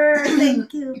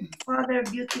 thank you, Father,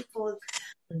 beautiful.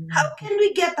 How can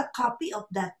we get a copy of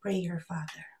that prayer,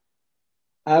 Father?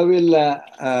 I will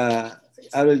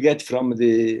get from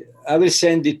I will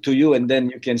send it to you and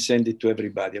then you can send it to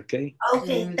everybody, okay?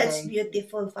 Okay, that's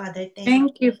beautiful, Father.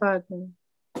 Thank you, Father.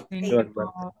 Thank You're you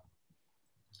welcome. po.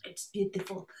 It's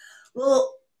beautiful.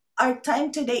 Well, our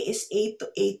time today is 8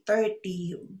 to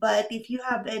 8:30, but if you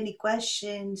have any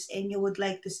questions and you would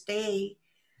like to stay,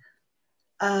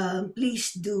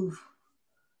 please do.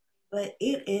 But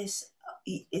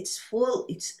it's full.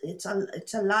 It's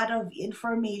a lot of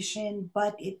information,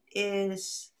 but it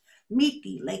is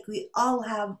meaty. Like we all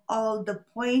have all the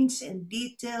points and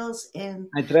details and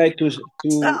I try to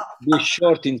stuff. be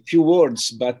short in few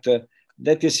words, but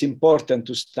that is important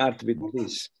to start with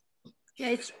this.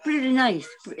 Yeah, it's pretty nice.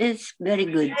 It's very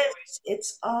good.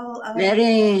 It's all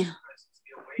Very,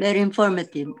 very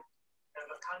informative.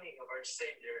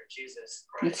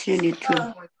 It's really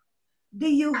true. Do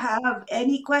you have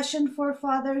any question for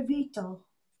Father Vito?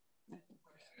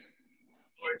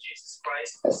 Lord Jesus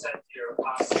Christ, who said to your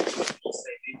apostles, peace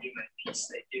I give you, my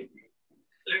peace I give you.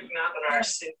 Look not on our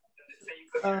sins and the faith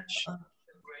of your church,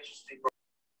 and graciously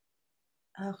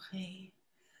Okay.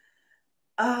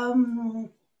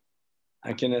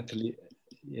 I cannot,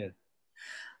 yeah.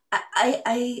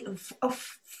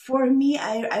 For me,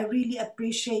 I really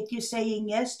appreciate you saying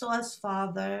yes to us,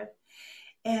 Father,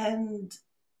 and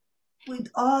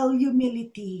with all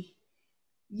humility,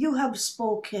 you have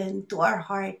spoken to our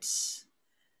hearts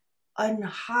on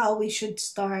how we should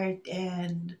start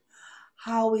and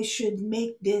how we should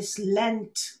make this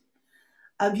Lent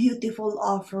a beautiful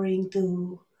offering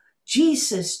to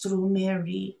Jesus through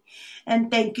Mary. And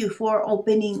thank you for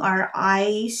opening our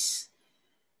eyes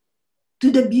to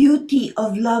the beauty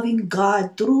of loving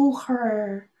God through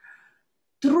her,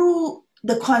 through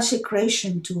the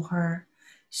consecration to her.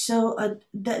 So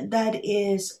that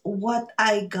is what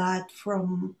I got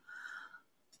from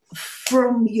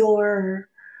your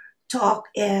talk,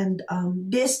 and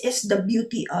this is the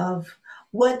beauty of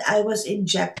what I was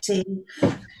injecting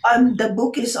The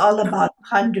book is all about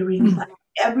pondering, but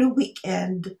every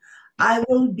weekend we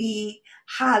will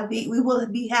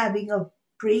be having a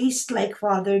priest like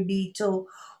Father Vito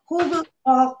who will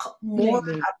talk more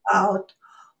about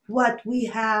what we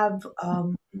have,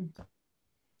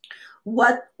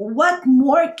 what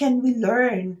more can we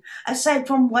learn aside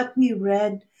from what we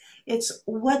read. It's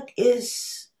what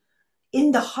is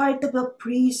in the heart of a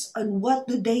priest and what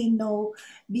do they know,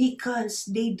 because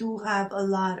they do have a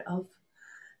lot of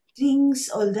things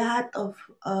or that of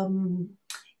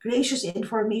gracious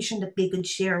information that they could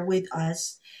share with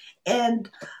us. And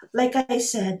like I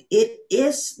said,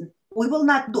 we will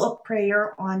not do a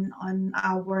prayer on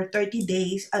our 30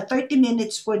 days, 30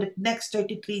 minutes for the next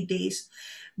 33 days,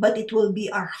 but it will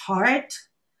be our heart,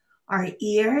 our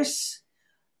ears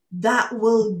that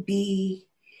will be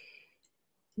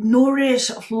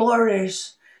nourished,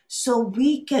 flourish, so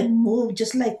we can move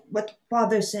just like what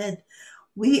Father said.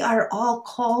 We are all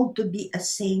called to be a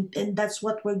saint, and that's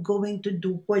what we're going to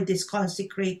do for this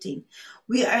consecrating.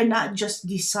 We are not just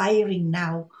desiring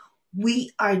now,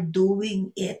 we are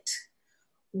doing it.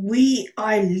 We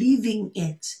are living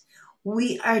it.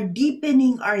 We are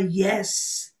deepening our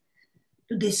yes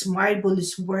to these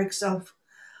marvelous works of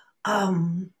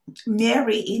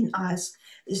Mary in us.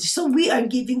 So we are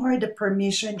giving her the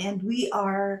permission, and we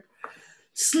are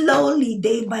slowly,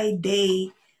 day by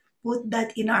day, put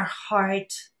that in our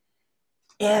heart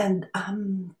and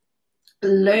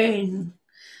learn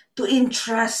to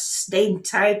entrust the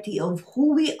entirety of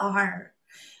who we are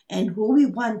and who we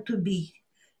want to be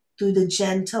to the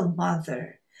gentle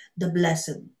mother, the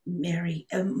Blessed Mary,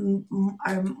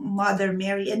 our Mother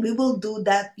Mary. And we will do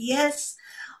that, yes,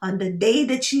 on the day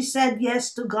that she said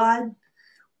yes to God,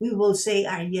 we will say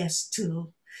our yes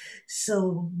too.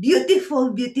 So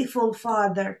beautiful, beautiful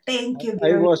Father. Thank you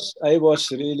very much. I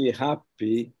was really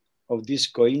happy of this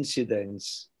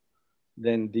coincidence.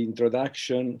 Then the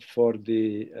introduction for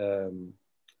the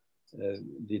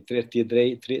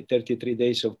 33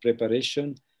 days of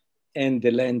preparation and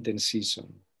the Lenten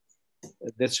season.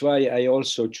 That's why I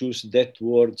also choose that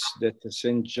words that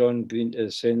Saint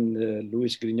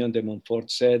Louis Grignon de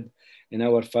Montfort said, and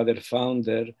our Father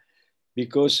Founder,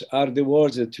 because are the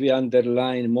words that we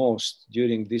underline most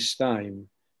during this time,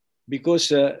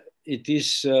 because it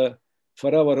is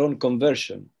for our own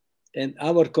conversion, and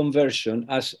our conversion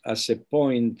as a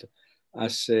point,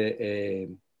 as a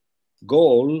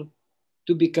goal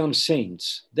to become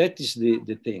saints. That is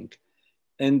the thing.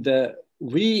 And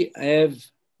we have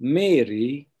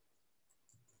Mary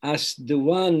as the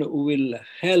one who will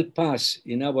help us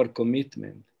in our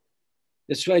commitment.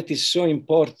 That's why it is so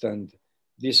important,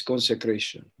 this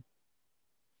consecration,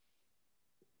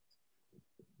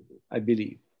 I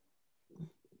believe.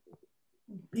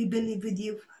 We believe with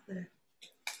you, Father.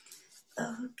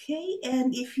 Okay,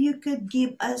 and if you could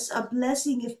give us a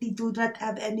blessing if they do not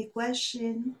have any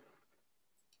question.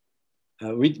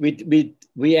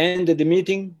 We ended the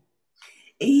meeting.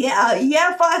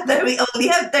 Yeah, Father. We only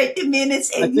have 30 minutes.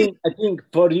 I think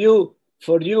for you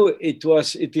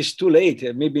it is too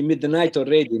late. Maybe midnight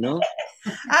already, no?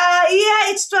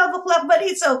 Yeah, it's 12 o'clock, but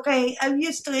it's okay. I'm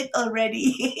used to it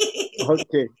already.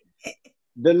 Okay.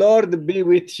 The Lord be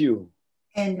with you.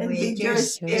 And with your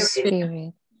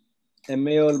spirit. And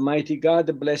may Almighty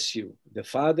God bless you, the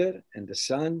Father and the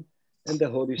Son and the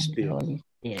Holy Spirit.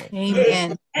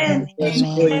 Amen. And Let's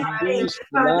go in peace,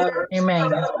 love, Amen.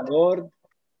 the Lord,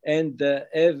 and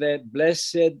have a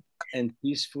blessed and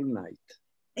peaceful night.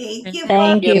 Thank you,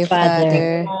 Thank Father. you,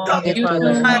 Father. Thank you,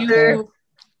 Father. Father.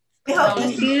 We hope to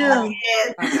Thank see you you.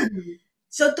 again.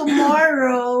 So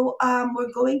tomorrow,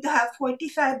 we're going to have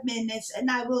 45 minutes,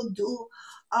 and I will do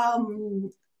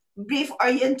brief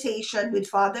orientation with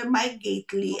Father Mike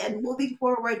Gately, and moving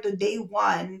forward to day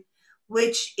one,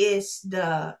 which is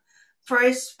the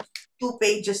first 2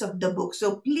 pages of the book.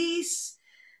 So please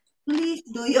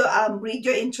do your read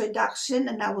your introduction,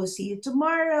 and I will see you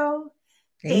tomorrow.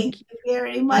 Thank you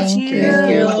very much. Thank you.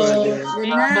 Thank you, Father. Good See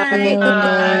you night. today.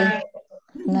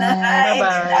 Good Night. night.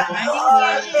 Bye-bye. Love you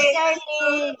all. Thank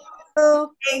you.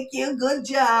 Thank you. Good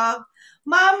job.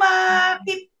 Mama,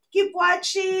 keep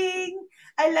watching.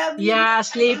 I love you. Yeah,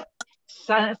 sleep.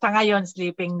 Sa ngayon,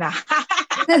 sleeping na.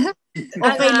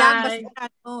 Okay lang. Bye.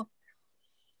 Basta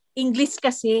English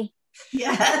kasi.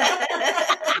 Yeah.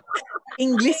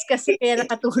 English kasi kaya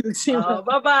nakatulog si Oh,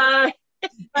 bye-bye.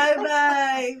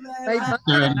 Bye-bye.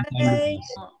 Bye-bye.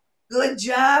 Good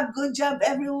job. Good job,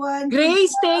 everyone.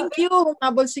 Grace, thank you.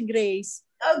 Humabol si Grace.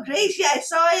 Oh, Grace, yeah, I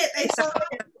saw it.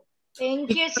 Thank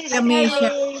you, Sister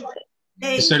Kamisha.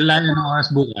 Thank Sir you. Lion,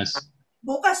 oras bukas.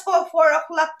 Bukas po, 4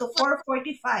 o'clock to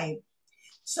 4:45.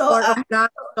 So, 4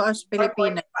 o'clock to us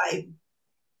Pilipinas. 4:45.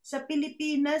 Sa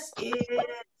Pilipinas is,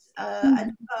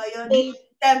 ano ba yun? 8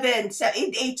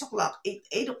 o'clock.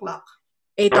 8 o'clock.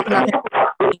 8 o'clock.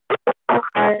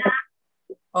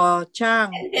 Oh,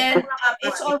 Chang. And then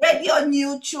it's already on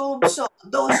YouTube. So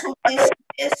those who listen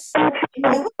this, and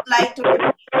you would like to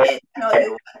repeat it,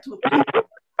 you want to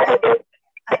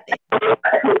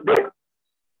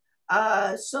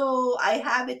so I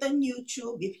have it on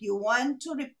YouTube. If you want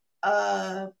to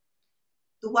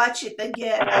watch it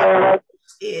again, I'll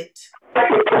post it.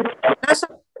 Nasa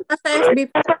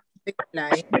FB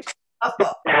live.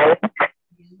 Opo.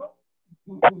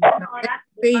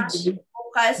 Page.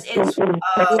 Bukas it's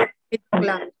 8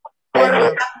 o'clock.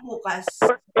 4 o'clock bukas.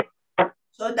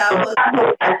 So that will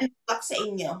be 7 o'clock sa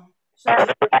inyo. So,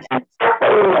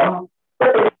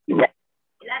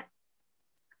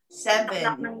 7.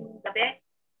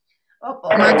 Opo.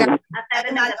 Umaga.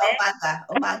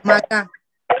 Umaga.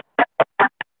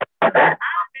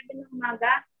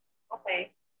 Umaga.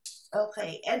 Okay.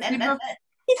 Okay. And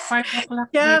 5 o'clock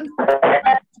Yan.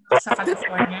 sa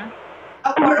California.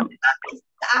 Opo.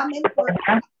 Sa amin po.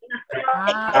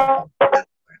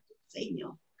 Sa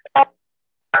inyo.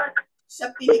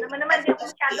 Sa Pilipinas.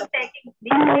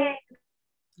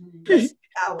 3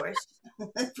 hours.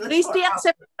 Christy,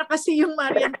 accept na kasi yung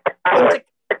Marian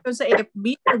sa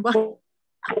FB. Diba?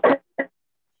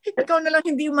 Ikaw na lang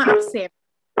hindi ma-accept.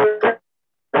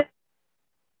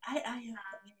 Ay.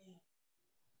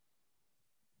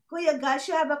 Kuya Gash,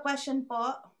 you have a question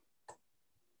po?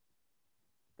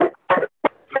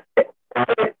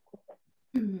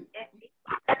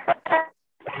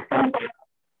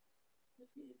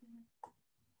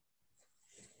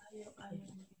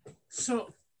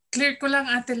 So, clear ko lang,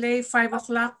 Ate Lay, 5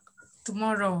 o'clock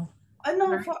tomorrow.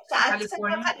 Ano, sa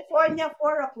California,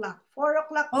 4 o'clock. 4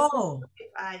 o'clock to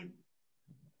 4:45.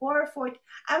 4:40.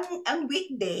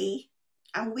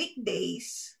 Ang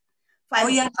weekdays, 5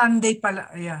 Oh, yeah, Sunday pala.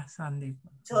 Yeah, Sunday.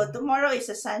 So, tomorrow is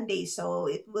a Sunday, so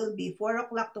it will be 4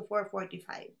 o'clock to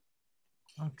 4:45.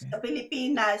 Okay. Sa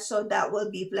Pilipinas, so that will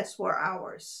be plus 4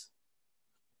 hours.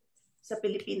 Sa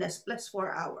Pilipinas, plus 4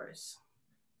 hours.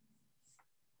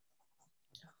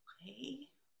 Okay.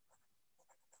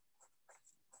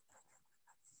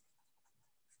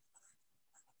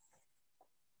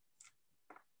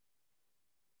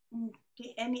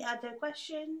 Okay, any other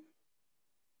question?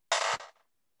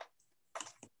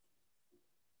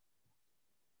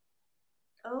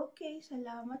 Okay,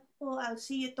 salamat po. I'll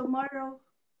see you tomorrow.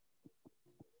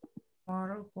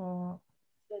 Tomorrow po.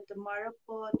 So tomorrow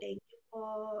po. Thank you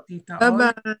po. Tita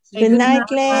Bye-bye. Good night,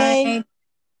 Clay.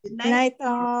 Good Good night,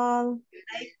 all. Good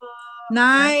night po.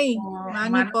 Nay.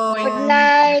 Mani po. Good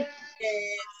night,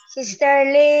 Sister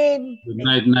Lim. Good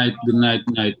night, good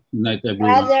night,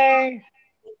 everyone. Brother.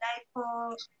 Good night po.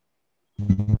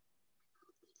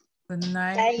 Good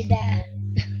night. Daida.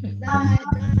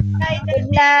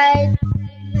 Good night.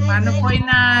 Mano po,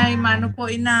 inay. Mano po,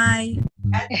 inay.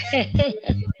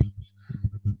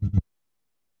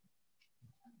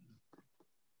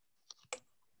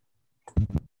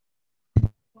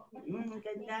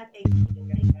 Ganda. Thank you.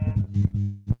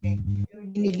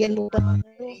 Binigyan mo pa.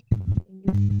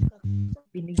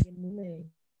 Binigyan mo na eh.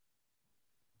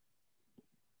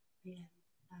 Ayan.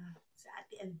 Sa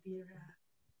Ate Elvira.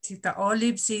 Tita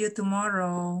Olive, see you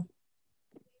tomorrow.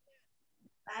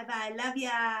 Bye-bye. Love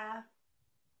ya.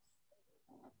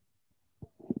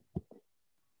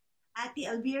 Ate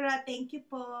Elvira, thank you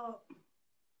po.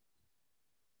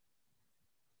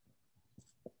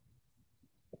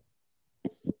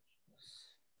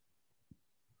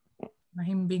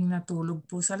 Mahimbing na tulog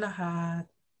po sa lahat.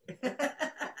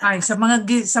 Ay, sa mga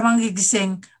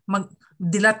gigising,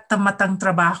 magdilat na matang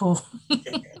trabaho.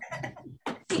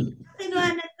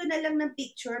 Kinuhanan ko na lang ng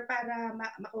picture para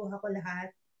makuha ko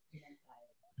lahat.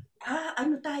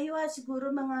 Ano tayo siguro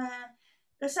mga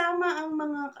kasama ang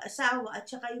mga asawa at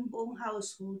saka yung buong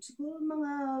household, siguro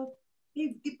mga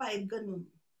 55 ganun.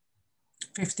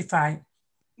 55.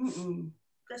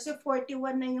 Kasi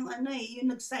 41 na yung yung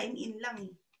nag-sign in lang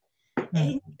eh.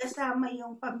 Hindi kasama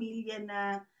yung pamilya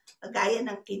na gaya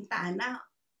ng Quintana,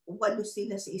 8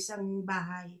 sila sa isang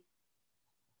bahay.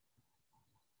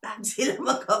 Lahat sila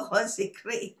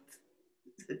magko-consecrate.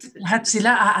 Lahat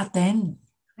sila a-attend.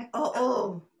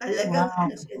 Oo,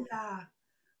 talagang sila.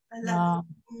 Talagang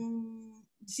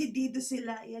decidido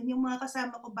sila. Yan yung mga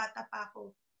kasama ko, bata pa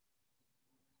ako.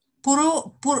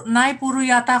 Puro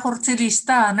yata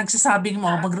kursilista. Nagsasabing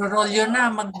mo, magro-rolyo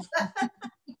na.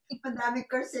 Madaming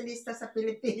kursilista sa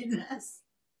Pilipinas.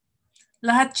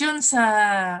 Lahat yun sa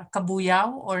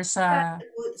Kabuyaw or sa...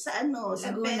 Sa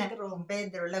San Pedro.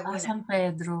 Laguna. San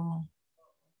Pedro.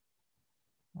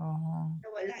 Oo.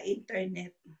 Wala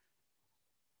internet.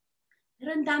 Pero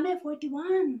ang dami,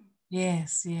 41.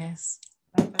 Yes.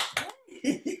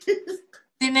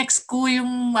 Tinext ko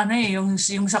yung yung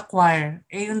sa choir.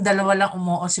 Yung dalawa lang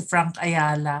umuo, si Frank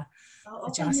Ayala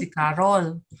at saka si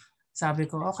Carol. Sabi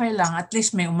ko, okay lang, at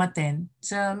least may umattend.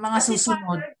 Sa mga Kasi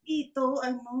susunod. Father Vito,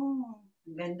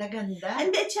 Ganda-ganda.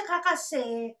 Hindi, tsaka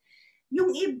kasi,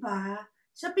 yung iba,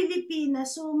 sa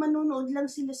Pilipinas, so manunood lang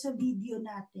sila sa video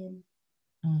natin.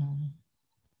 Mm.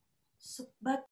 So, but